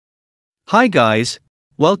Hi guys,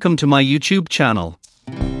 welcome to my YouTube channel.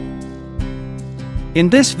 In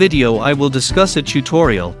this video I will discuss a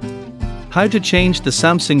tutorial how to change the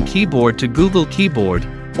Samsung keyboard to Google Keyboard,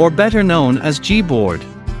 or better known as GBoard.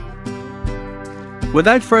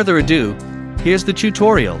 Without further ado, here's the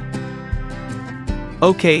tutorial.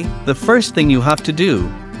 Okay, the first thing you have to do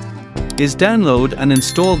is download and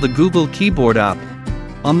install the Google Keyboard app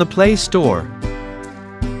on the Play Store.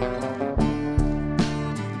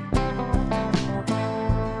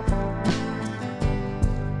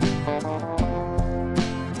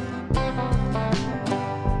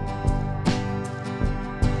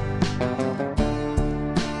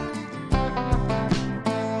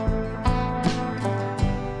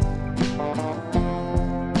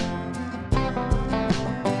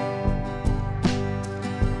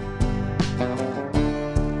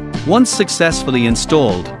 Once successfully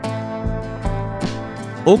installed,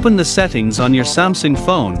 open the settings on your Samsung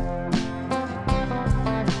phone.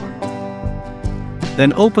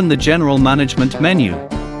 Then open the General Management menu.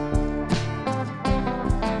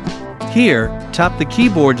 Here, tap the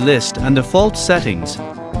keyboard list and default settings.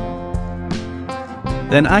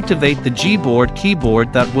 Then activate the GBoard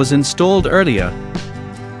keyboard that was installed earlier.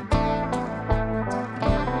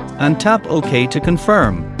 And tap OK to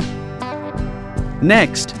confirm.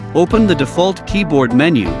 Next, open the default keyboard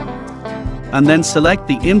menu, and then select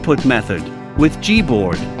the input method with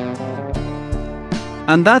GBoard.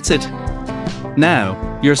 And that's it.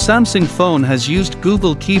 Now, your Samsung phone has used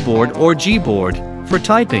Google Keyboard or GBoard for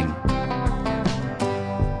typing.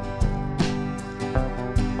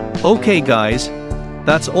 Okay guys,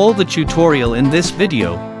 that's all the tutorial in this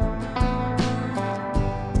video.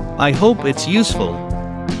 I hope it's useful.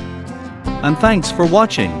 And thanks for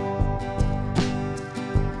watching.